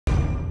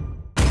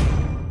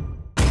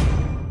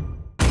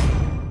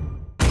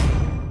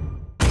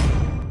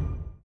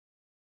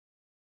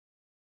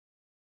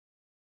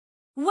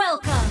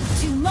Welcome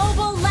to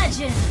Mobile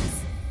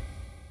Legends!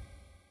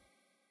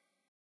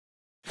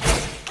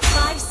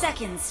 5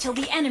 seconds till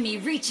the enemy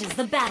reaches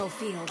the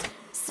battlefield.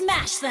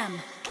 Smash them!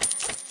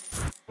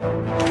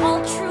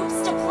 All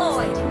troops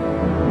deployed!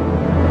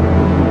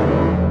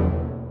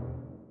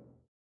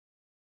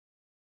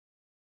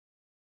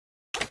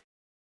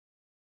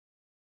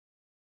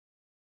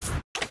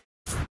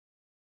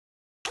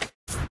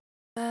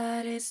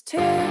 But it's too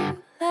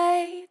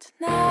late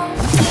now.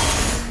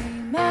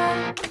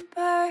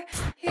 Remember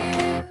you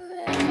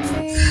and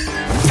me,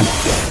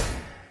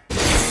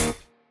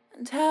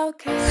 and how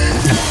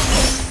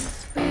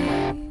careless we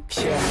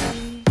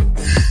be.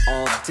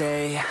 All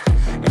day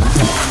and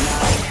all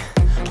night,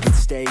 we'd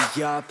stay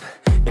up.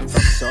 It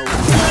felt so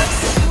right.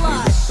 We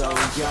were so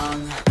young,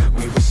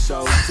 we were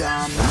so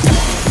dumb.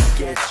 We'd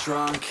get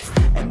drunk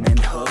and then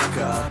hook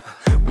up.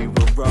 We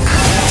were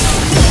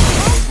romantic,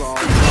 we were all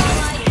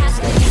right.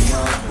 Staying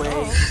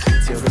awake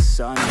till the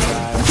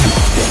sunrise.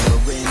 We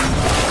were in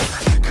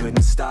love,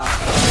 couldn't stop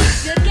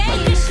us. Good game,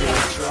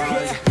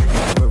 Drug,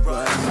 never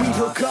run. We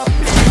hook up in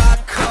my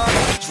car,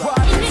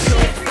 driving so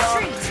far.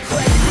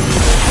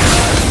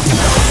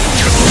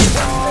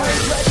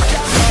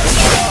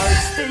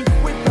 Think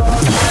with our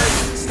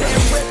hearts,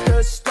 stand with the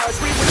stars.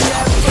 We would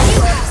never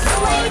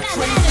run.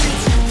 Crazy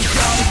too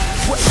young,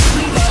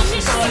 wasting our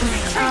fun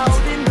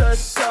out in the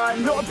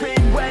sun, or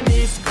pain when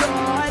it's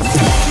gone.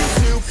 Take you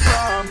to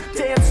prom,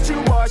 dance to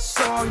our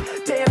song,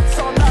 dance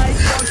all night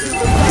long to the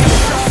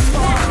lights come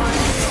on.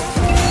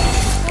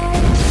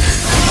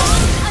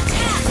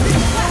 Attack!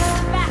 Request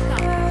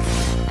backup!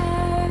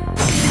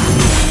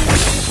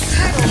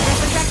 Turtle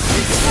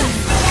resurrection.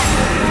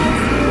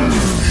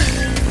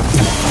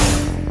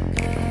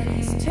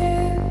 It's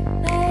too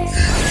late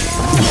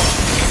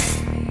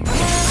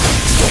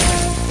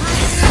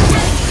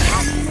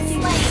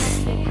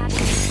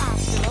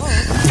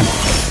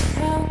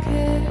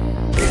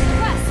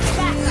Request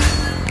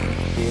backup!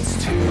 It's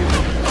too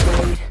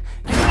late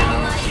An now.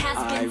 ally has I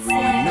been slain.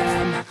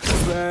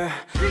 remember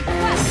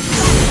Request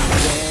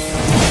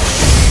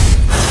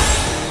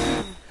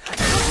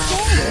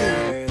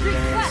careless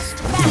Request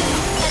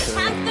backup!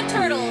 Attack the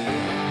turtle!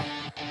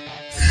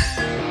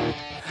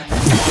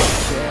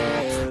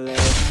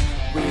 careless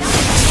we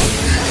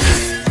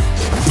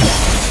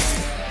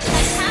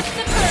Attack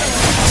the turtle!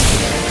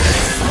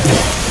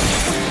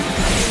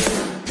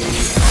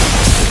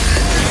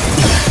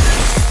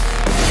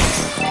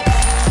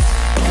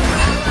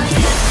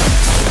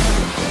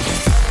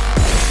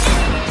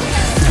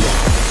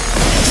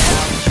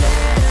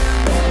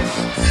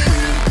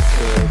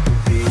 could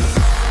be.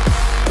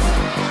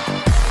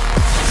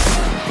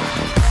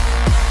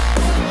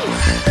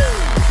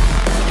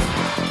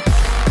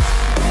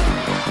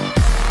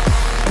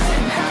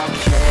 And how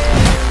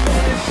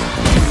careless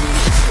we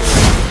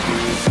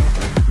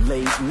could be.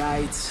 Late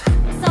nights,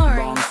 Sorry.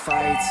 long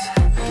fights,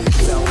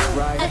 felt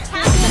right.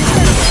 Attack the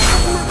turtle!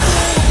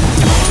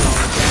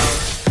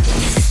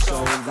 So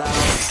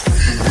loud,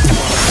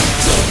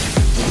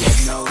 we had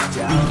no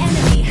doubt.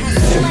 Enemy has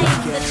slain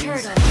the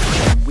turtle.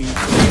 We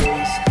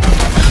praise,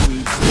 we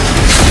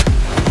sing.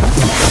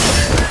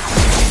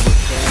 Double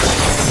kill!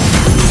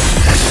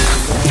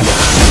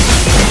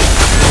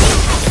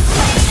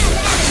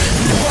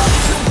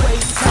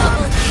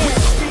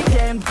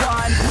 And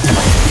blind,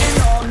 waiting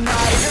all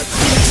night,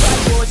 sleep by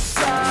your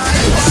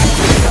side.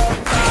 Riding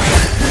up high,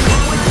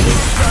 when we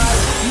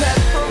tried,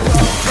 never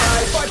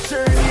arrived. Our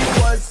journey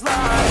was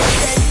live,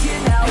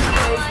 taking out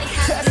faith,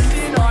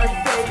 testing our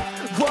fate,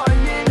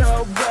 running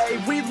away.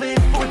 We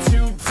live for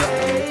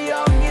today,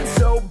 young and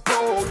so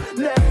bold,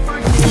 never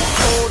get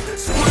old.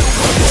 Screw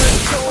what we're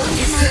told,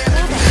 you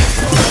can't be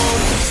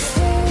told.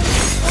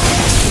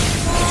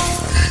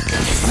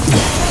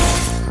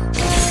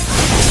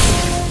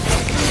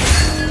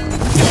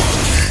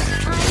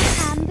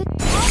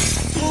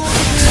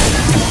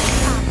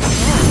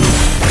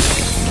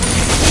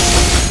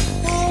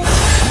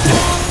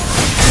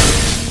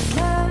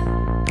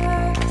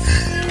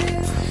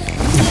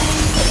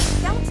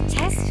 Don't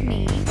test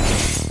me.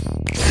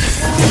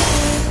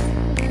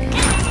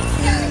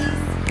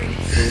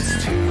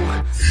 It's too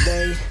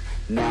late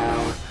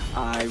now,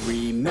 I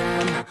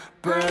remember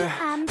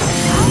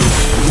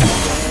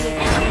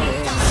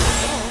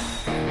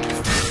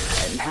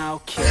and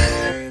how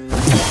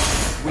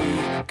careless we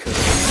could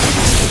be.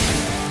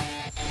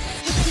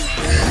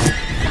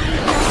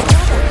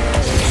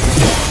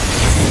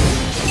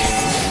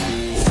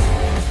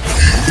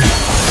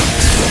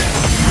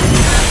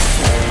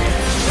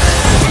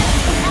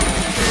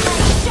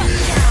 Shut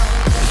down!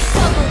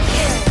 Double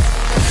kill!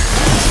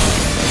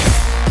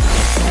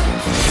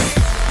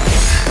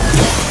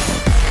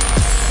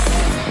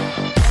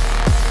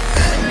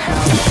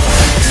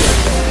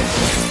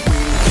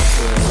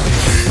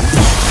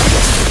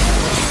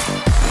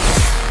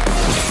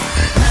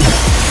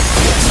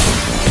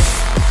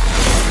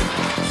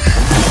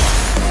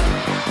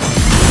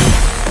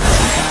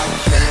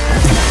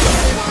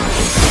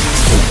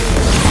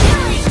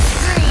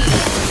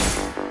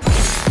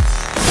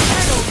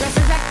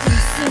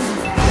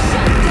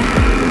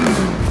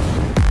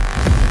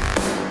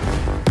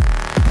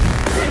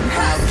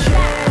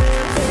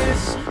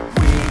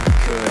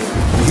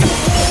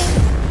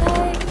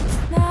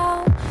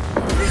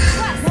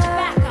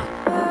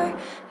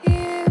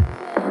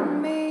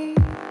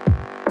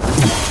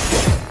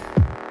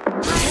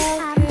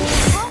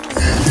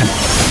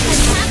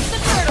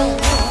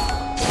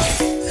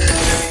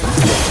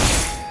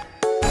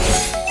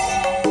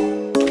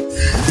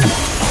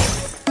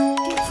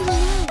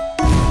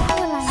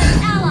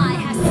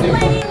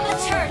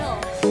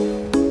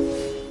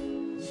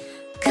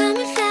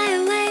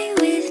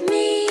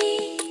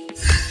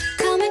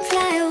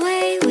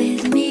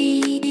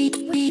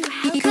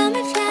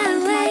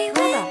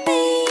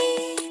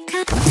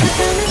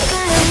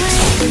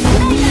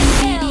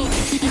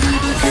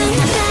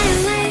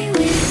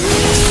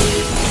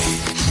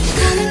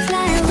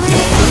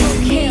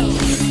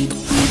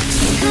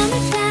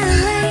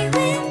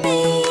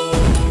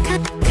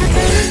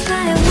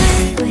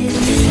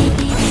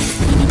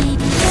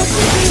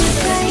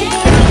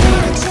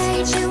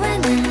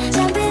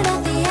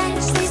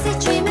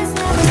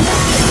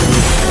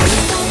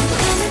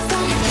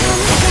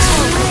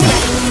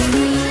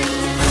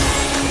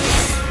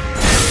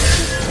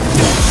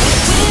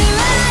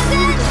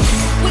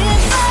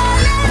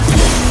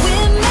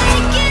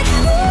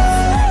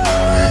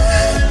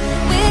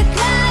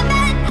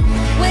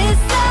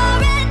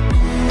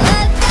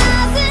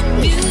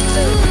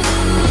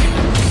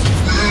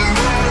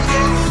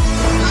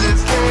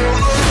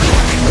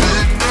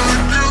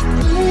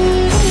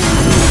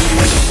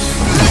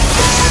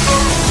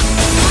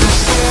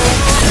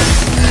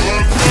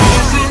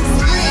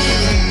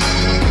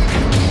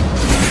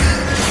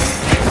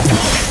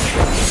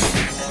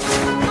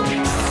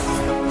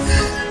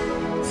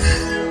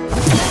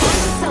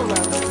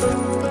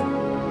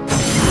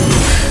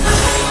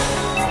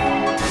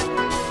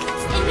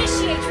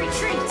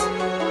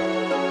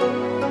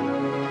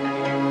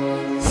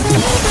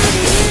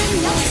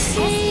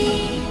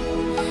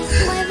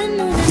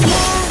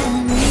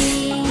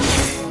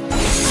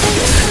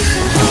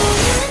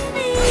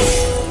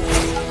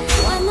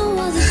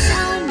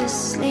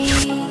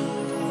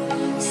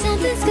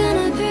 Something's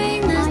gonna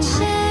bring the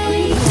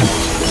change.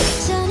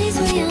 Journeys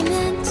we are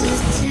meant to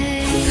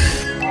take.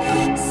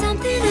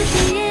 Something at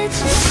the edge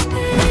of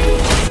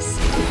space,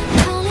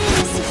 calling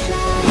us to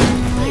fly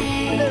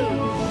away.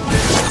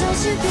 Don't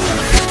you be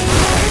afraid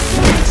of the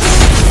future.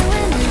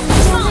 When there's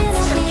a devil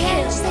on the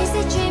edge, they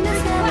say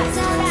dreamers never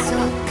die. So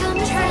come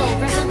and fly,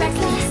 come and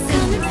fly,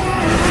 come and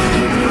fly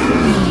with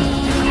me.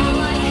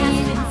 Ally has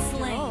been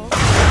slain.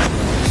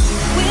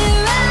 We're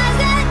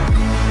rising,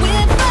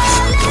 we're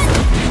falling,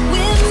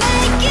 we're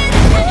making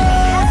it.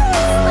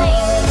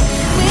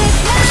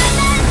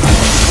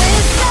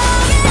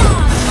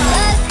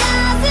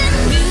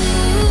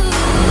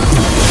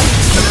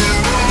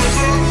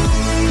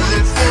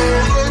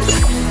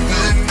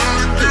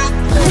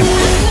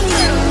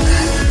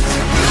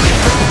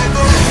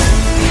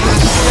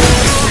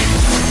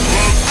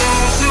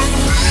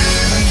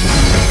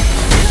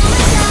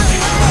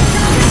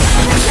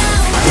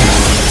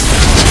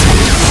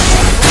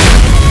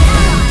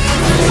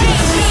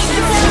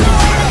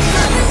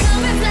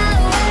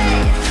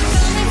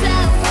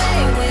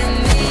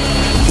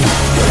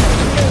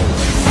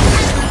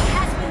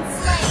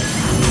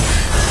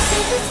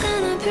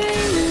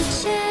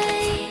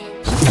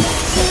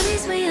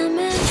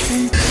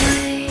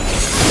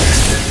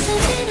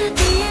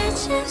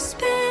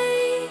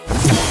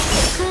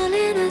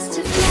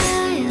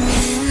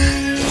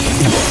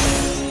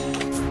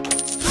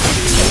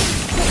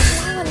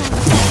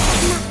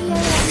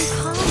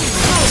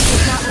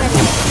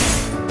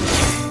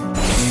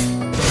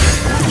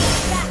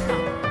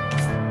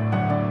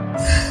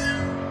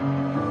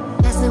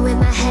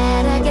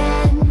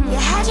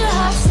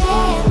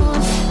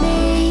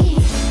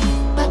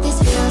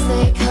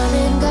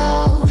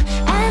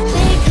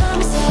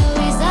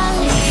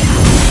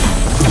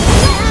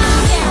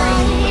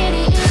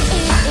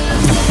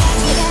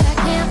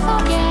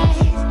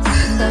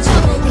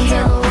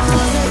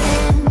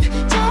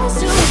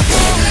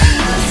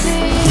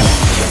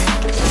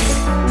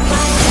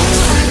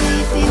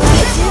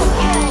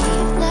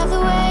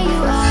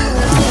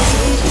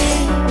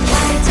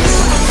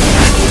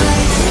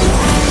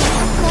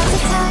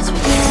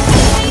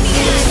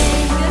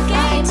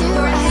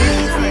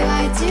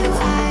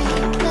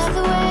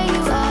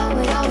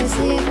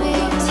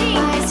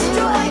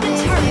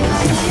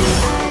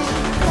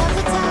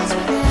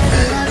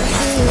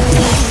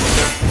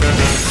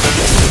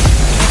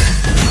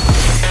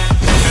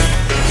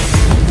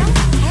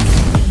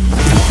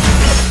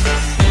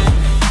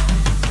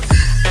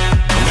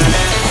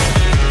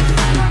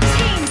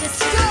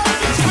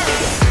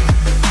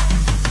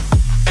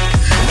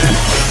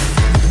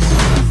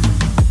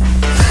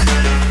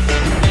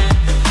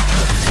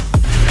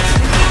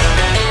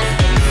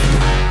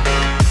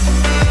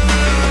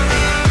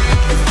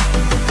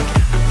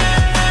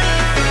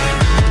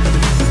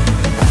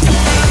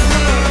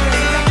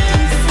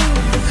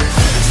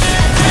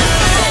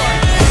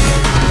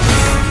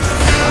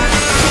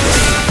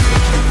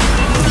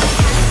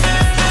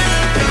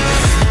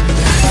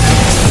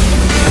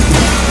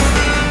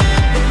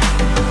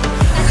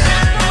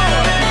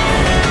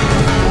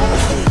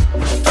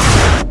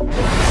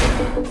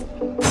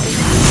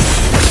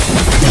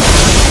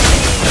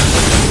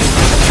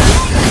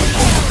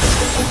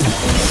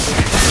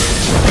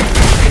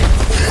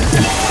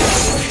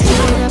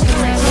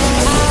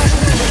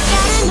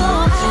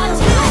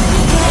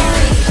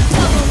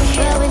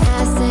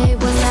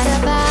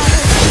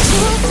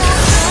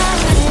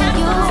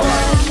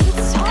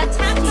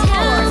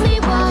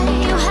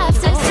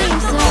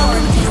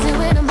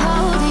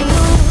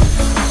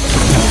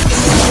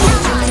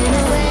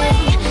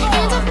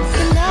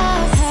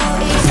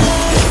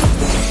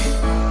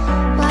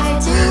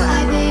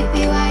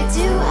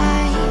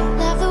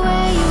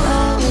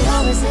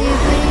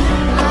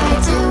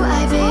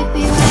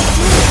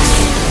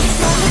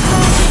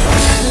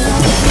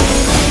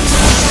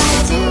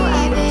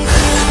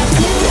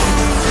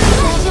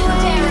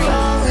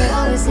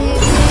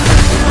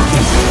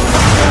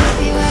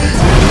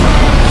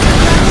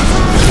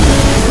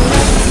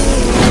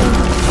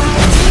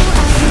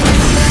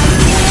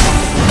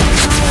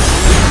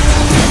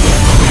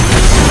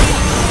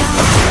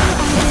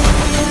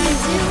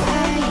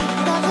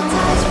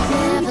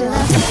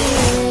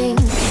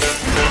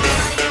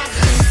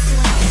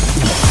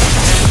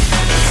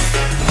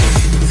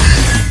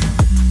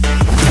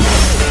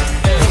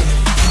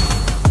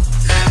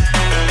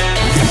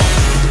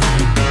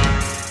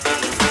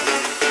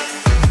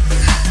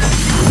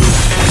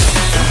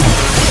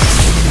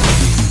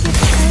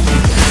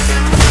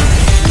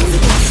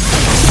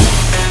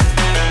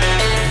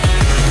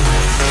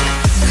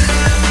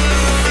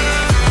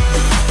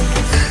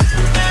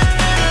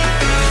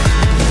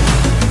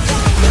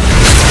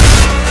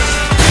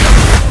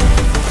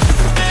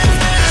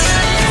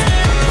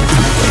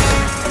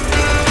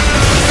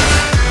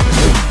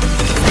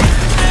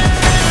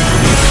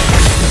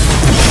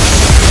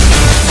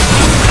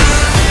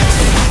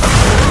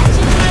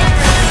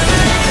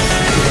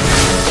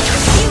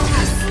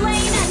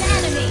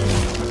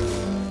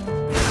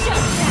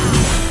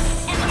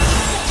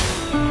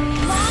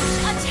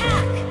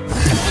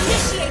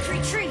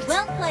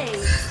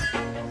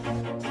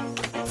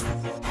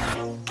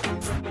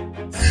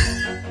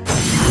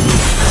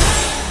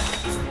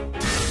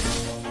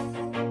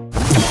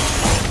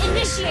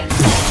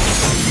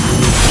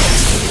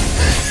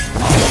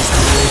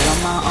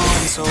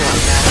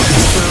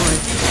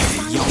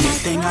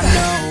 thing I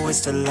know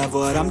is to love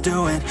what I'm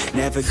doing.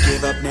 Never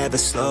give up, never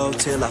slow,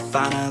 till I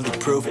finally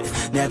prove it.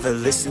 Never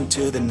listen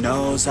to the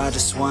no's, I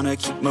just wanna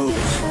keep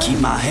moving. Keep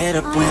my head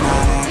up when I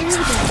act,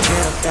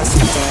 head up, that's a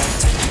fact.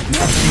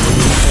 Never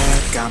looking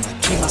back, I'ma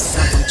keep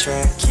myself on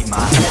track. Keep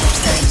my head up,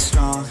 staying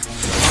strong,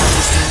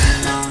 always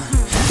moving on.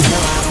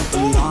 Feel I don't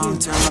belong,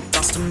 tell my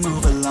thoughts to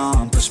move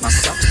along. Push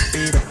myself to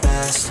be the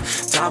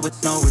best, die with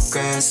no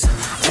regrets.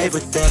 Live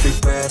with every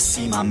breath,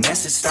 see my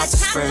message start to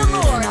spread.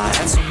 And I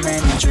had so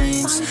many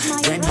dreams,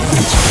 then you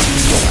reach your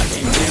dreams. Life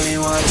ain't really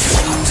what it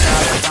seems, try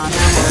to find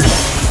out what it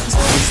means.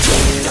 Always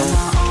did it on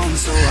my own,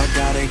 so I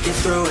gotta get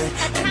through it.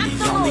 And the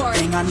only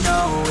thing I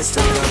know is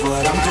to love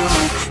what I'm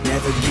doing.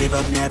 Never give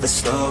up, never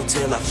slow,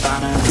 till I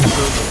finally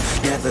prove it.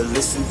 Never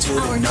listen to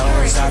the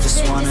no's, I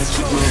just wanna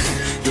keep moving.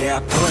 Yeah, I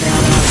put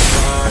out my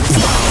heart, it's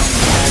my own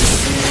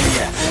medicine.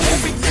 Yeah,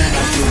 everything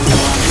I do,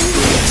 I'm just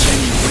being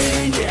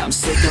genuine. Yeah, I'm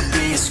sick of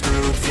being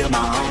screwed, feel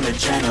my own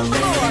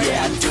adrenaline.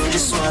 Yeah, I do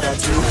just what I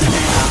do, and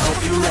I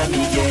hope you let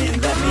me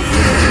in, let me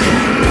in.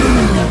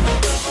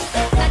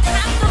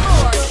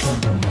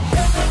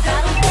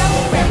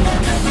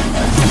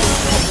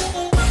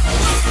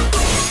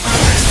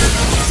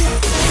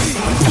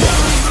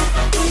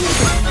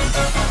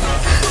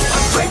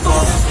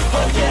 Grateful,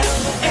 oh yeah,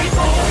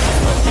 able,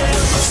 oh yeah,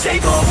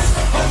 stable,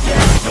 oh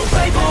yeah, no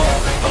label,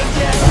 oh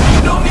yeah,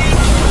 you know me,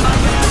 I'm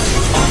mad,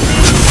 on me,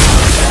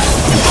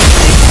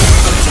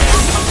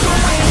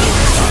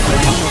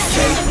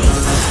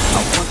 I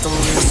want the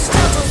real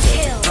stuff,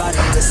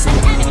 everybody listen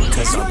up,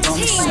 cause I don't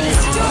say it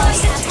right.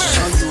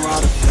 Show you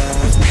all the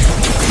path,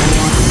 you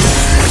want it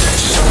back,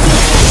 show you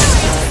all the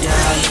side,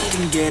 yeah, you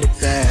can get it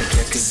back,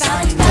 yeah, cause I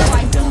ain't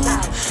never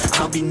done,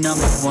 I'll be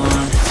number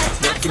one.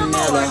 Working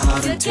hella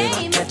hard until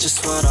I get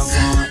just what I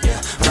want,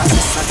 yeah.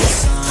 Rising like the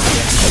sun,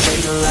 yeah.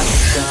 Straight like a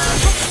gun.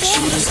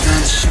 Shooters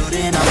gonna shoot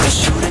and I'ma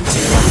shoot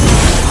until I'm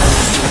done.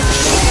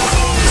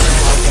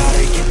 I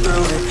gotta get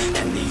through it,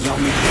 and the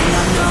only thing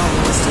I know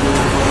is to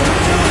love what I'm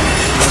doing.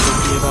 Never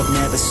give up,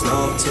 never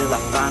slow, till I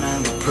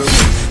finally prove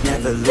it.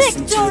 Never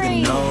listen to the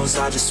no's,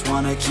 I just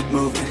wanna keep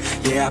moving.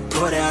 Yeah, I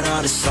put out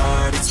all this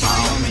art, it's my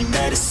only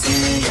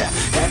medicine. Yeah,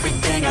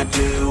 everything I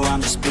do,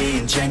 I'm just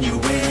being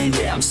genuine.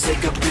 Yeah, I'm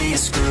sick of being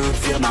screwed,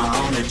 feel my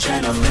own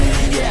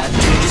adrenaline. Yeah, I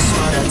do just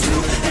what I do,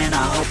 and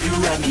I hope you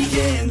let me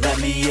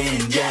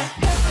in, yeah.